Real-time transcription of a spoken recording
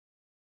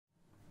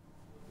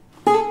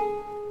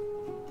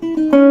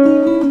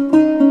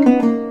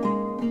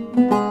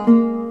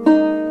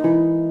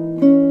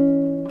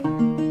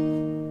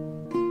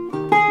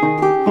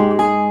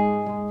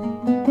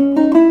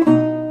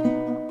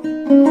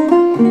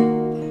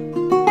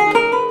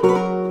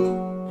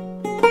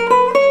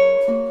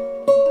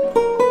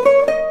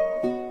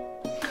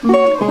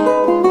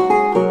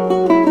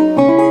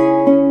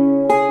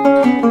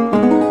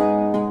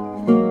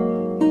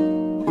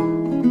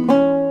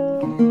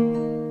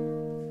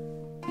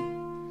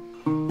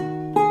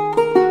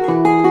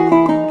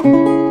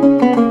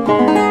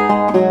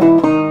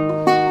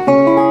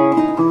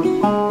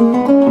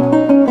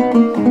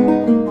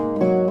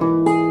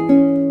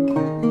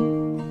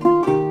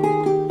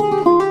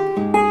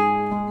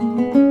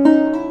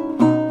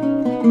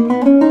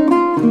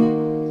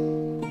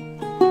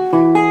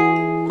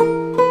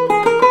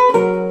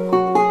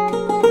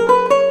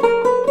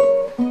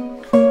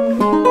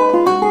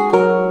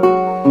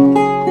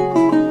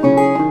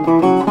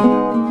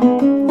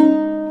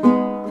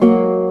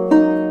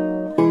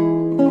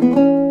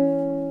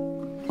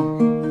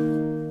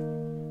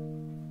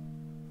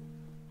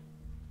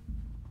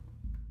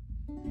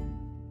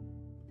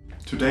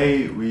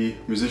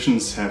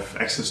musicians have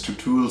access to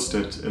tools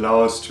that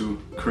allow us to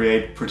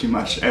create pretty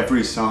much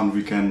every sound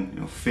we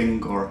can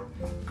think or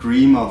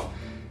dream of,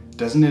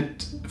 doesn't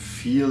it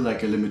feel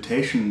like a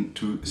limitation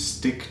to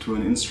stick to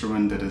an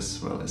instrument that is,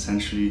 well,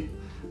 essentially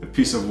a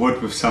piece of wood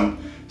with some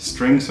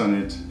strings on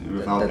it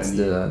without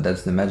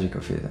that's the magic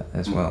of it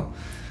as well.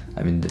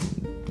 I mean,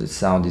 the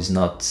sound is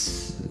not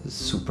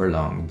super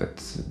long, but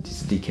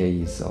this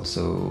decay is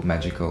also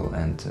magical,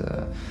 and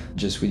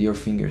just with your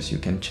fingers you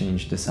can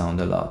change the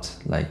sound a lot,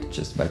 like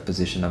just by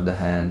position of the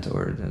hand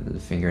or the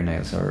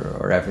fingernails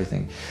or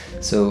everything.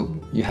 So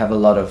you have a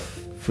lot of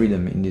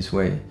freedom in this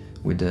way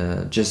with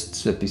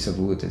just a piece of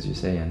wood, as you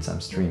say, and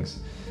some strings.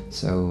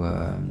 So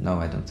no,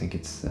 I don't think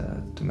it's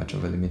too much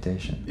of a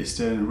limitation. Is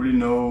there really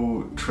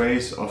no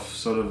trace of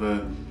sort of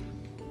a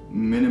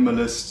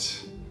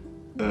minimalist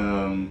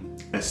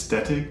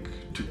aesthetic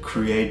to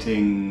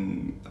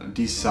creating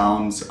these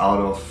sounds out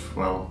of,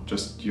 well,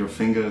 just your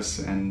fingers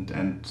and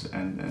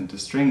the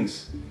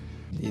strings?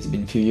 It's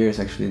been a few years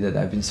actually that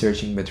I've been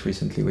searching, but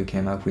recently we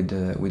came up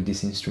with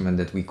this instrument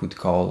that we could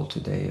call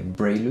today a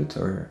braille lute,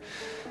 or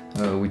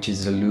which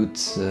is a lute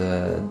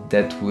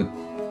that would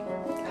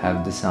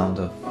have the sound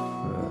of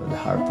the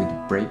harp with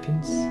braille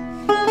pins.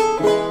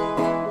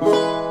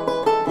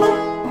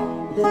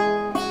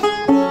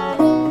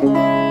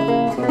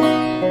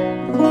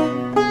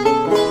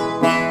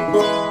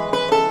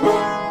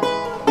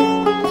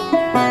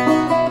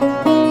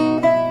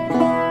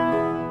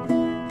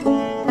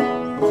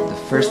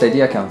 The first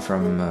idea came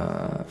from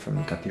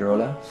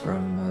Capirola,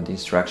 from the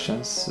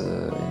instructions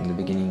in the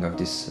beginning of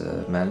this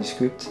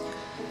manuscript,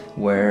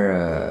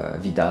 where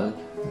Vidal,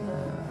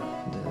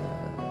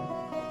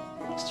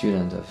 the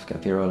student of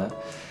Capirola,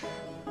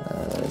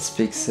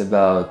 speaks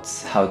about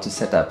how to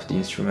set up the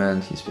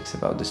instrument. He speaks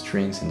about the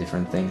strings and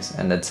different things,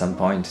 and at some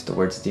point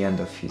towards the end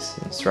of his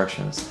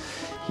instructions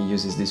he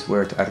uses this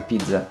word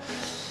arpizza,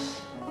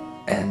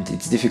 and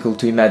it's difficult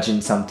to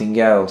imagine something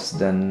else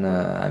than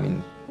I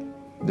mean,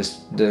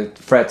 the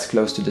frets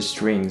close to the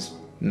strings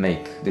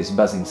make this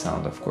buzzing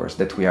sound, of course,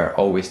 that we are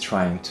always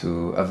trying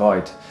to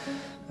avoid.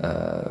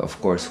 Of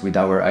course, with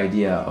our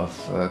idea of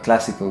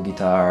classical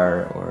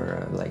guitar,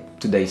 or like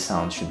today's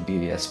sound should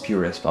be as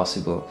pure as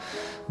possible,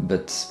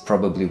 but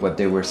probably what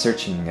they were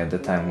searching at the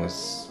time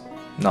was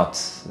not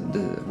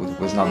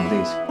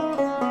this.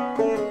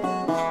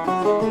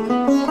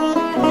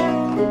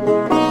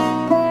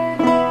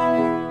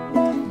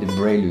 The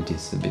braille lute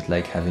is a bit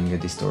like having a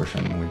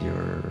distortion with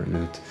your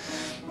lute.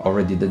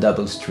 Already the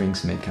double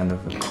strings make kind of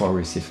a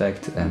chorus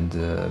effect, and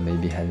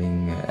maybe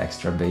having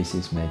extra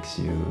basses makes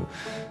you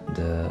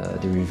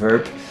the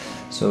reverb.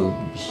 So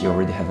you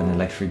already have an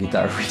electric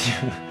guitar with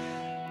you.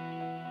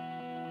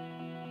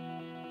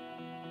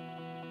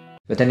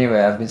 But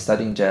anyway, I've been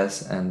studying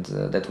jazz, and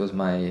that was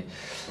my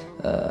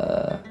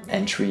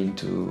entry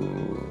into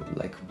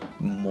like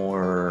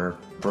more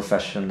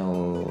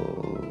professional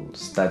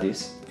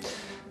studies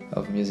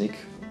of music.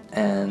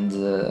 And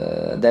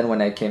then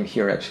when I came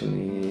here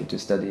actually to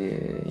study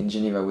in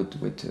Geneva with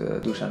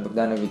Dusan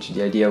Bogdanovic,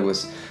 the idea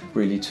was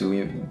really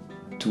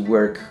to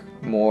work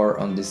more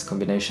on this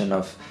combination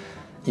of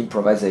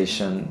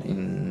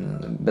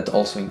improvisation but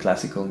also in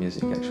classical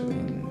music, actually,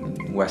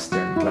 in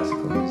Western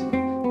classical music.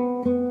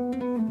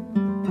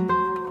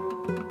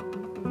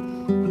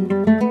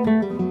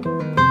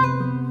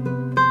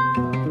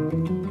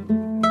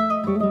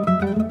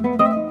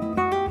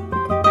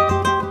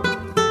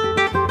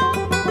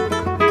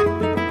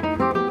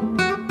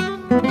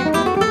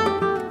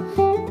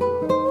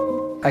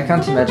 I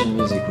can't imagine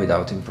music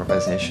without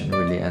improvisation,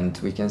 really, and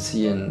we can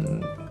see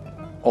in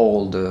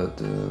all the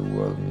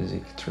world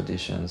music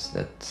traditions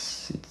that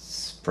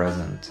it's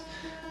present.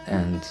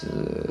 And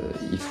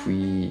if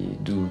we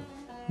do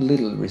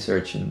little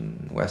research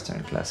in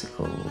Western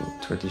classical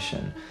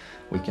tradition,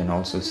 we can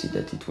also see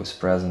that it was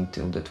present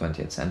till the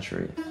 20th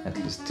century, at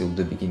least till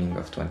the beginning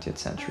of 20th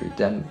century.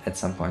 Then at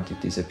some point it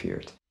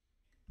disappeared.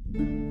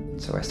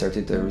 So I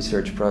started a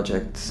research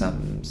project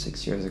some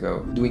 6 years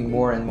ago. Doing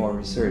more and more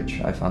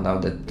research, I found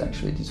out that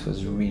actually this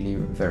was really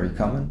very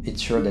common.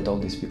 It's sure that all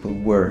these people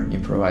were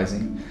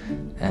improvising,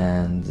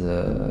 and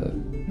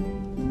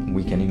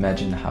we can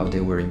imagine how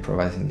they were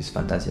improvising these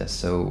fantasias.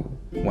 So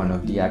one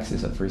of the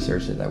axes of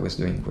research that I was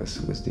doing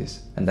was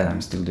this, and that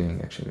I'm still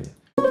doing, actually.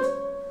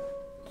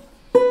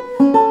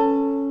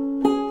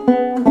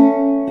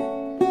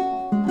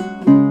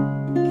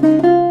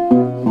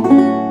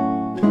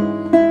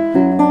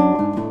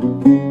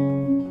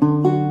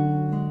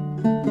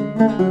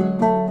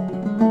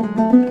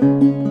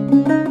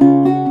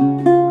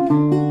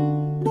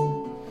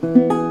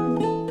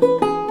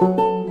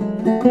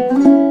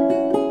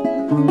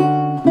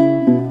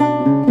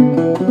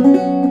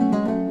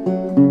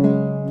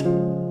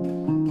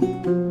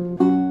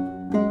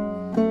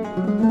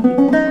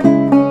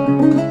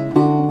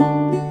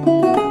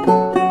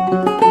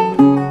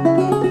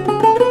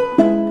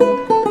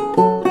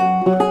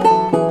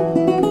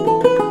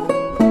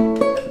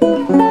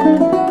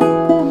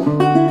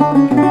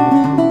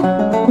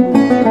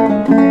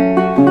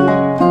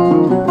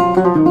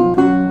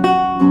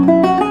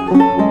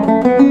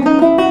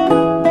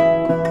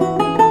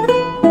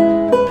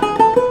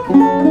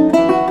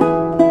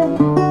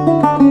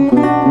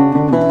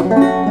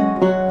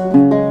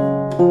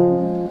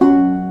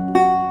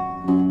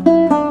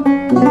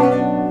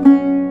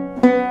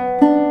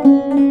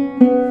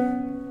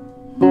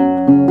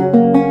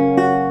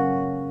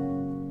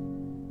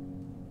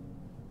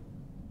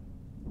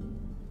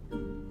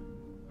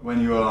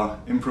 are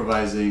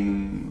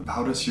improvising,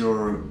 how does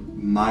your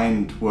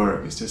mind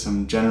work? Is there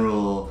some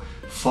general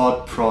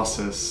thought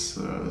process,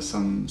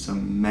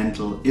 some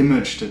mental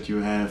image that you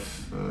have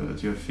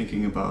that you're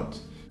thinking about?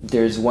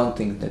 There's one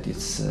thing that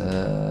is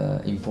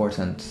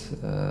important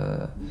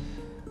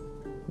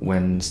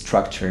when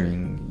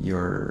structuring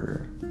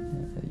your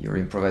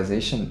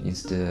improvisation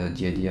is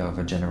the idea of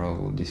a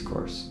general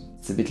discourse.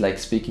 It's a bit like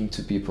speaking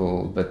to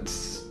people, but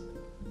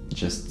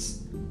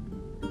just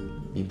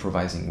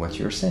improvising what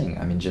you're saying.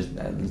 I mean, just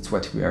it's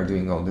what we are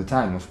doing all the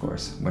time, of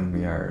course. When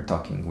we are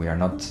talking, we are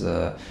not,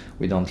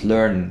 we don't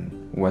learn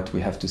what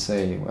we have to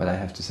say, what I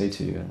have to say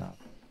to you now.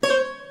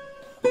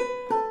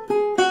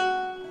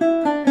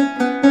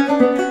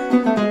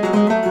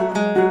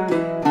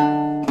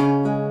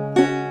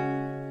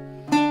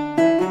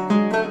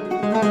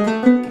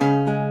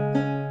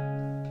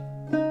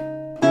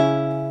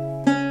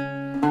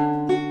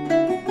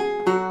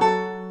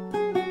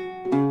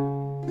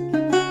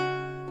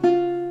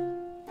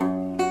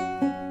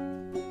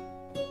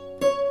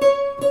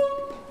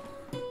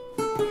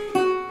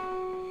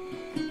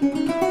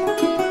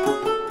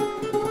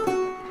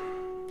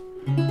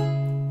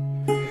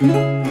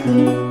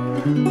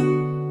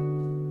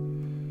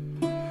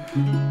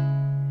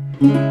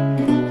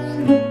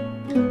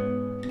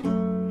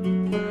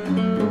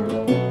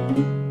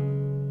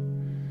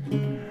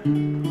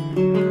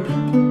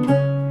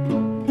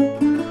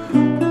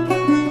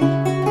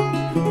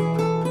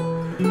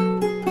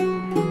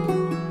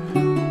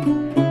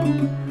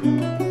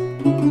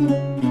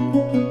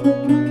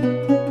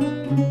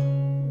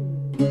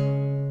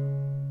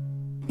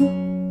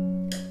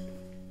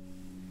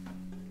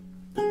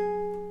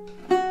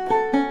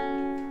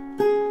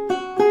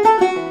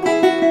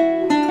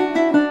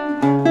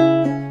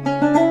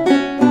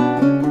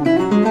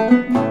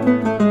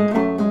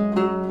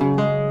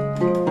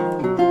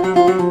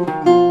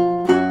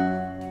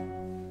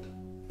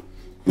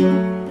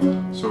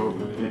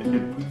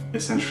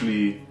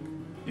 Essentially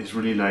is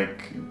really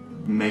like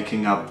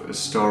making up a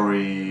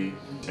story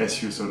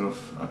as you sort of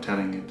are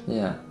telling it.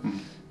 Yeah,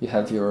 you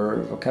have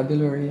your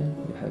vocabulary,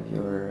 you have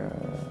your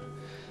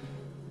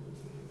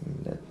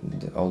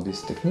all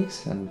these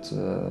techniques, and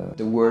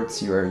the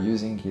words you are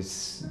using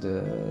is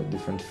the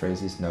different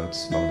phrases,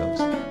 notes, modals.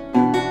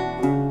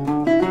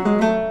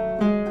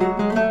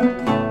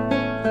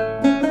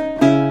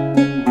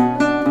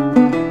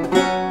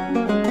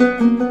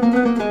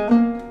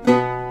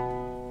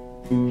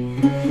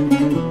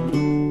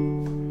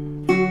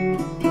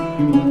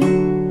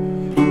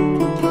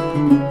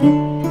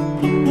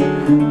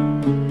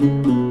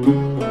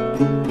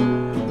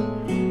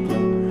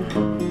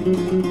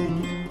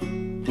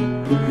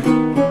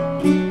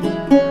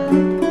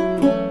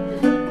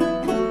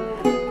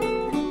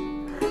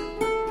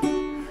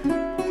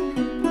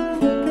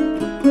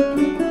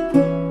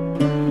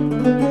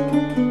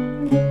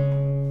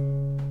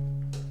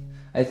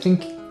 I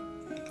think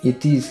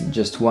it is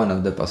just one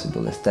of the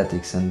possible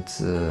aesthetics, and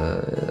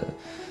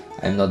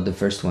I'm not the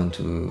first one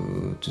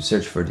to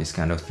search for these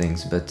kind of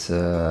things, but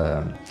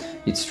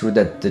it's true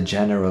that the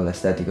general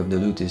aesthetic of the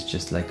lute is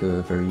just like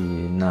a very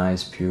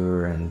nice,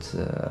 pure and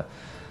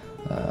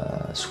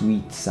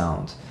sweet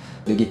sound.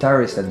 The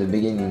guitarist at the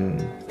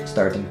beginning,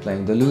 starting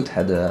playing the lute,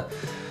 had a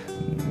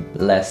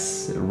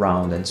less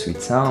round and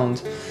sweet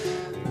sound,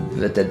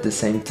 but at the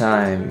same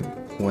time,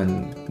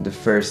 when the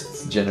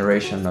first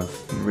generation of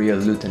real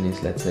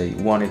lutenists, let's say,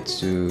 wanted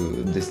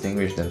to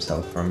distinguish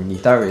themselves from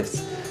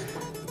guitarists,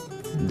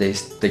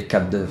 they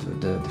cut the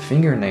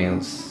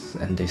fingernails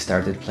and they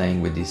started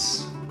playing with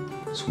this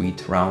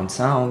sweet round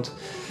sound.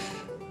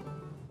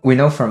 We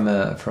know from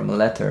a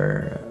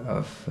letter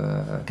of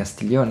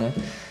Castiglione,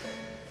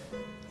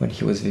 when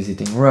he was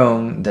visiting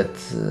Rome, that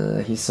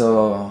he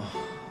saw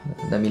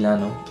da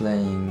Milano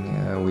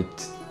playing with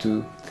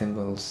two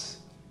thimbles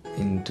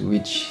into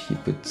which he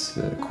put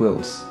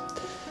quills.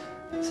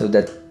 So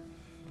that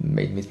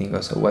made me think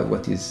also,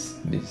 what is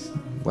this?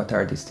 What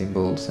are these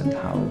thimbles and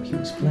how he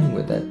was playing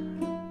with that?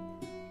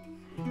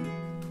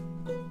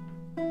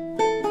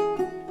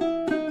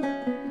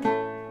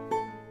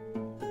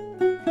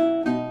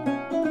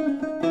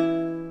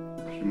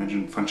 You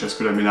mentioned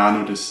Francesco da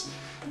Milano, this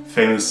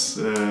famous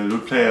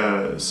lute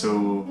player.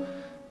 So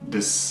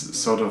this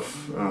sort of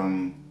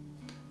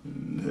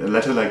a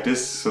letter like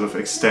this sort of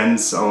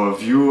extends our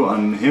view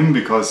on him,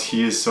 because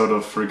he is sort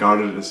of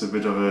regarded as a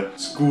bit of a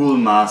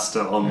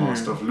schoolmaster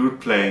almost of lute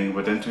playing.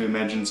 But then to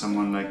imagine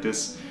someone like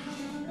this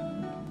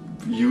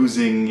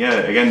using,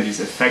 again, these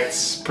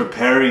effects,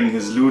 preparing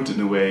his lute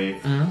in a way.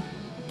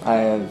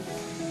 I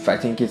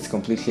think it's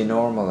completely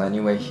normal.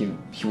 Anyway,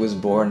 he was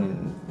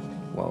born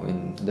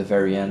in the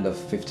very end of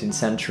 15th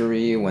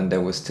century, when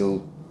there was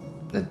still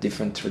a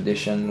different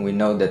tradition. We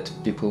know that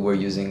people were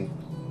using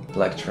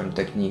plectrum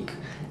technique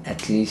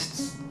at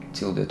least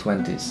till the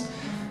 20s,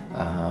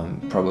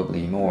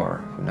 probably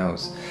more, who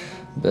knows.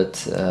 But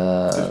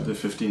the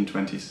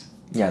 1520s.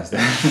 Yes, the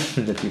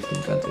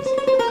 1520s.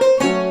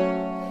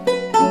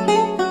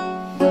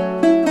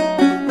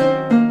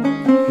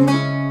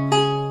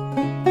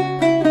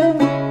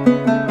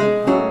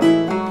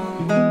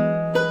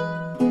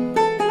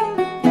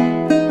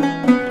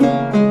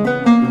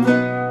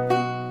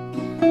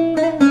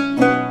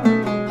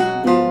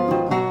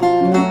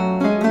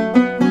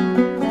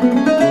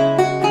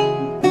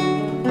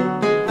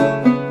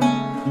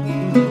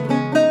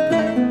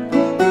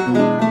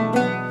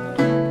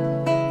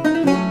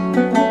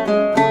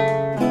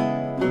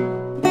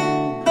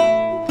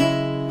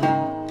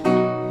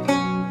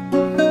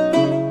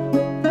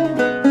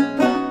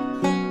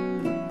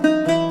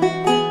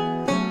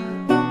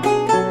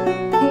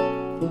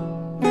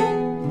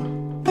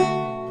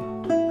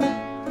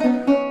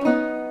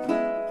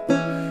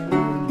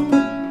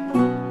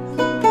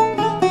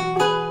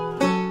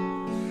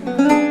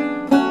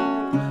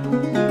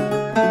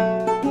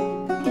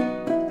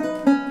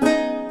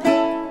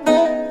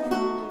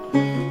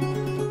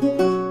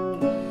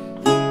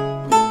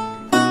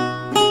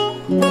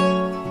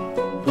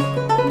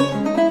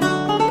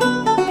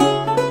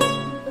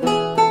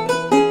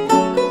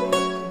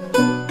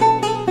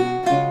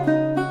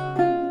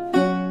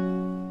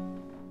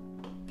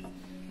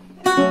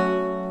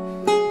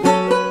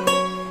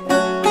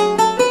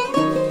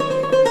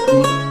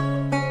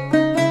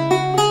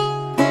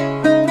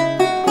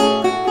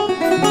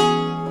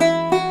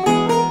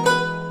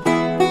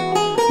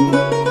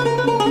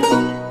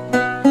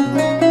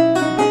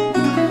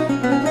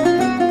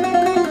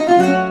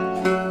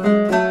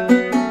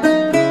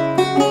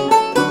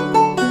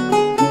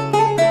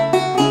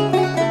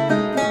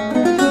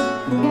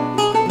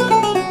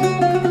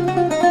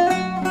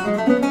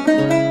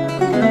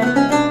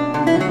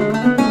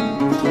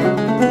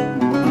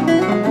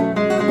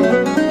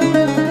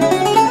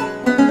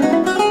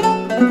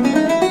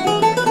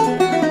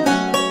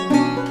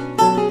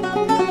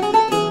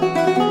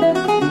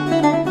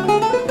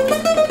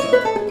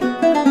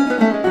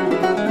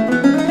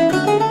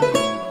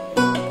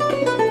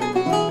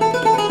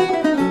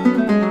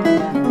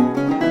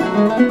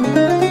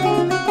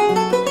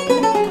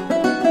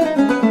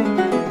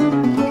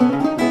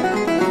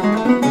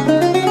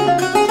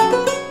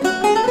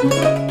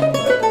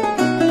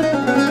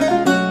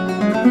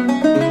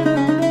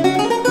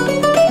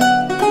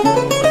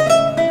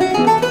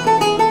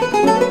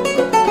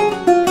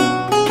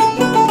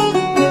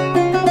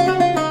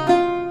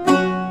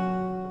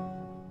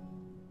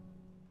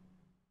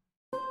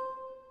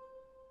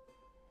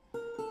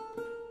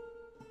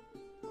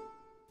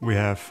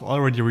 have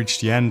already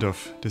reached the end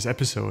of this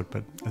episode,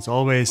 but as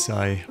always,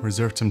 I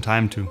reserved some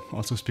time to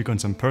also speak on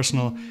some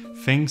personal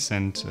things,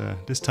 and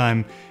this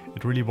time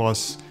it really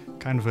was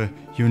kind of a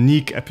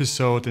unique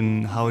episode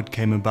in how it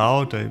came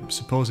about. I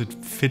suppose it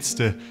fits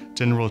the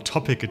general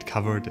topic it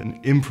covered, an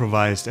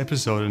improvised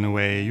episode in a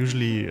way.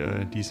 Usually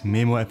these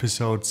me.mo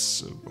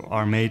episodes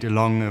are made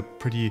along a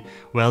pretty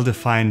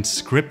well-defined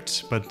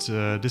script, but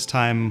this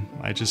time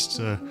I just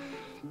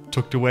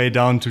took the way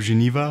down to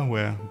Geneva,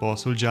 where Bor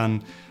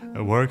Zuljan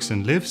works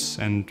and lives,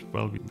 and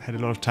well, we had a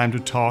lot of time to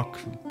talk,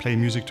 play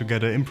music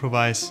together,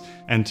 improvise,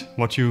 and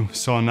what you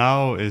saw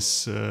now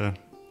is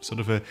sort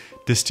of a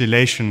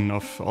distillation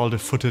of all the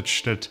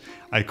footage that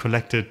I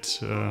collected,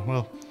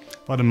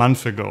 about a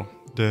month ago.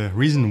 The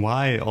reason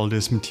why all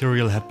this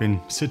material had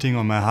been sitting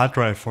on my hard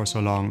drive for so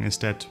long is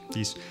that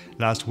these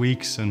last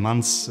weeks and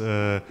months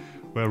were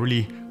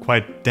really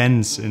quite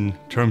dense in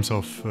terms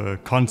of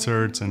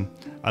concerts and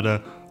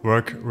other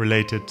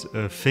work-related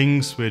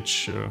things,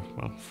 which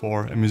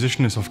for a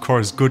musician is of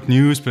course good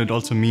news, but it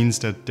also means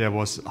that there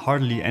was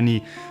hardly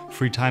any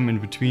free time in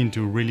between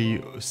to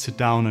really sit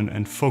down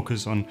and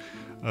focus on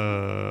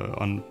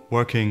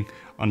working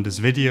on this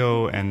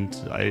video, and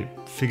I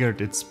figured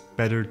it's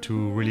better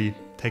to really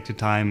take the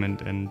time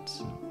and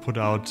put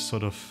out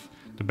sort of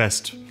the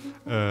best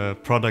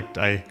product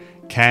I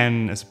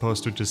can, as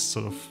opposed to just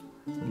sort of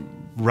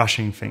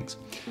rushing things.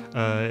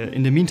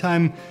 In the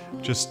meantime,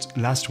 just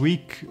last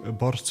week,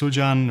 Bor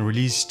Zuljan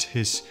released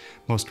his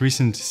most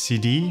recent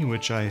CD,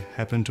 which I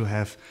happen to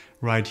have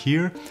right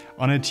here.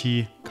 On it,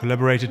 he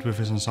collaborated with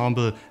his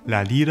ensemble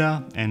La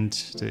Lira and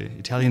the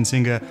Italian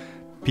singer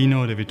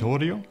Pino De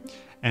Vittorio,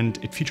 and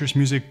it features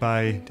music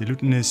by the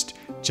lutenist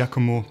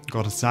Giacomo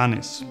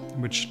Gorzanis,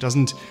 which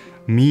doesn't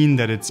mean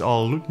that it's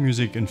all lute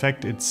music. In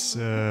fact, it's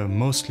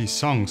mostly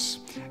songs.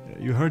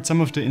 You heard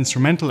some of the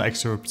instrumental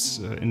excerpts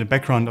in the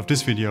background of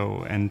this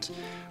video, and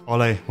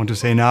all I want to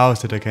say now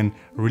is that I can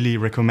really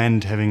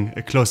recommend having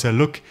a closer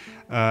look.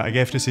 I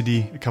gave the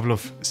CD a couple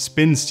of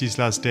spins these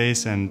last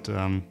days, and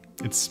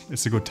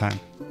it's a good time.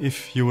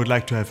 If you would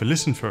like to have a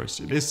listen first,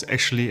 it is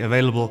actually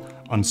available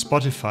on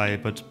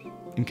Spotify, but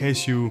in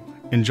case you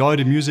enjoy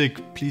the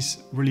music, please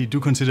really do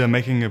consider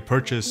making a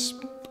purchase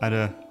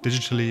either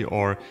digitally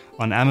or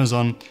on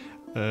Amazon.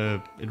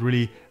 It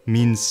really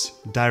means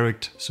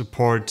direct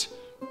support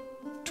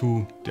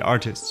to the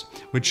artists,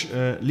 which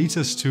leads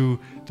us to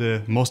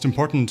the most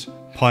important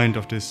point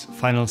of this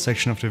final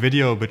section of the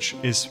video, which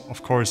is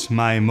of course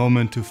my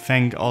moment to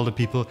thank all the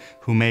people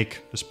who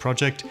make this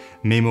project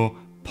me.mo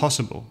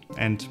possible,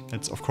 and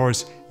that's of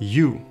course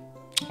you,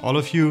 all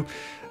of you,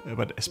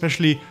 but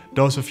especially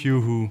those of you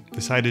who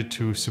decided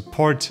to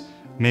support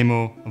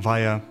me.mo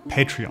via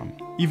Patreon.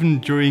 Even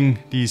during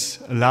these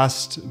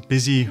last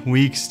busy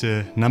weeks,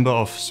 the number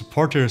of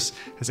supporters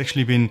has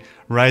actually been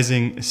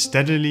rising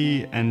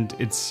steadily, and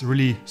it's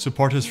really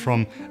supporters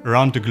from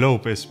around the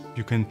globe. As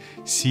you can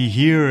see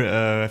here,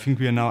 I think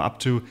we are now up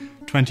to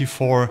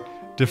 24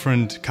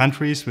 different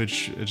countries,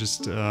 which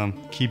just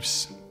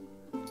keeps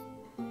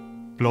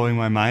blowing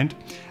my mind.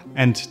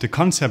 And the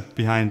concept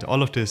behind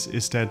all of this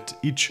is that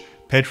each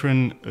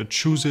patron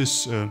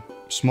chooses a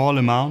small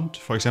amount,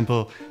 for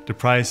example, the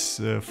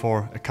price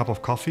for a cup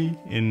of coffee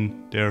in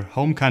their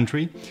home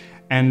country,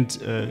 and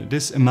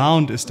this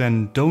amount is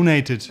then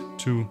donated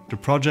to the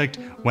project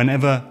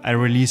whenever I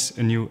release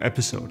a new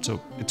episode.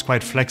 So it's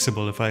quite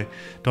flexible. If I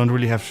don't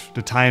really have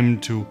the time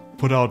to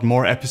put out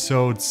more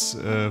episodes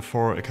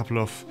for a couple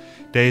of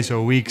days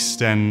or weeks,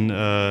 then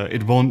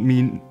it won't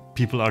mean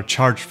people are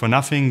charged for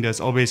nothing. There's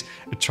always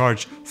a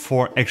charge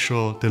for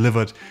actual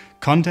delivered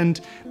content,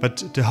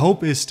 but the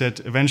hope is that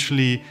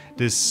eventually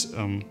this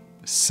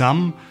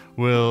sum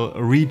will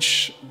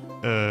reach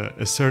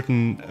a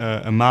certain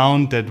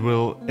amount that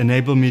will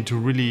enable me to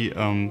really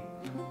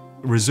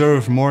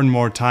reserve more and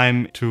more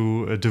time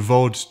to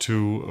devote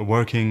to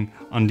working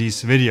on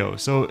these videos.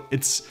 So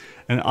it's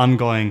an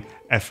ongoing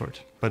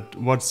effort, but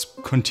what's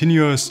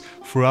continuous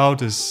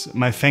throughout is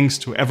my thanks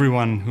to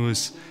everyone who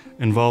is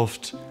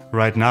involved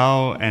right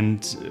now,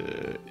 and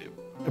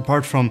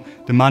apart from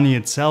the money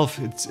itself,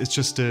 it's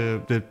just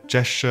the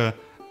gesture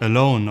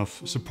alone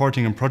of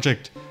supporting a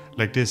project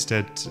like this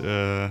that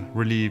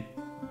really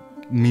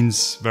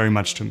means very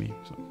much to me.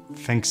 So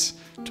thanks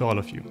to all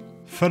of you.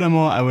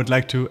 Furthermore, I would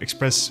like to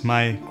express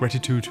my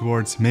gratitude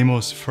towards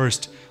me.mo's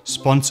first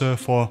sponsor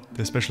for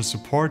the special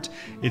support.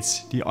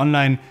 It's the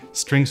online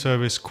string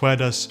service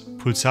Cuerdas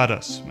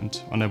Pulsadas,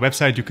 and on their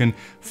website you can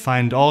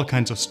find all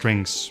kinds of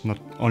strings, not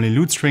only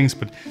lute strings,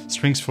 but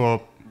strings for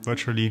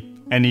virtually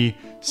any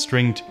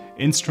stringed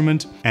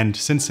instrument. And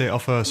since they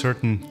offer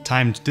certain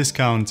timed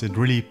discounts, it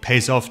really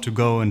pays off to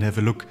go and have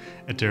a look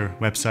at their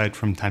website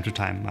from time to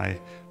time. I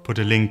put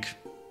a link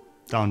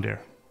down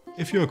there.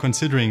 If you are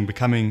considering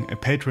becoming a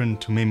patron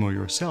to me.mo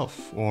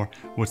yourself, or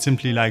would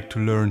simply like to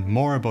learn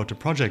more about the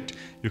project,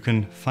 you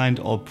can find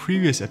all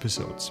previous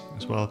episodes,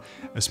 as well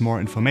as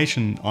more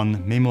information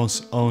on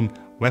me.mo's own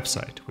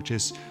website, which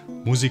is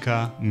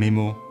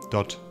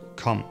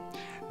musicamemo.com.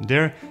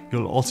 There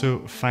you'll also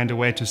find a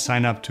way to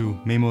sign up to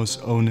me.mo's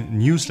own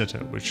newsletter,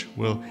 which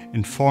will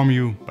inform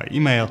you by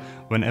email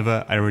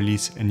whenever I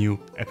release a new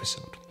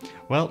episode.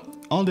 Well,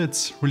 all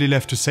that's really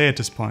left to say at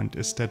this point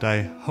is that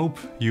I hope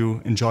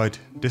you enjoyed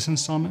this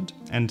installment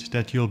and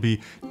that you'll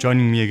be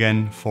joining me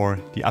again for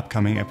the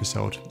upcoming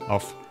episode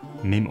of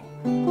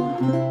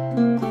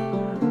me.mo.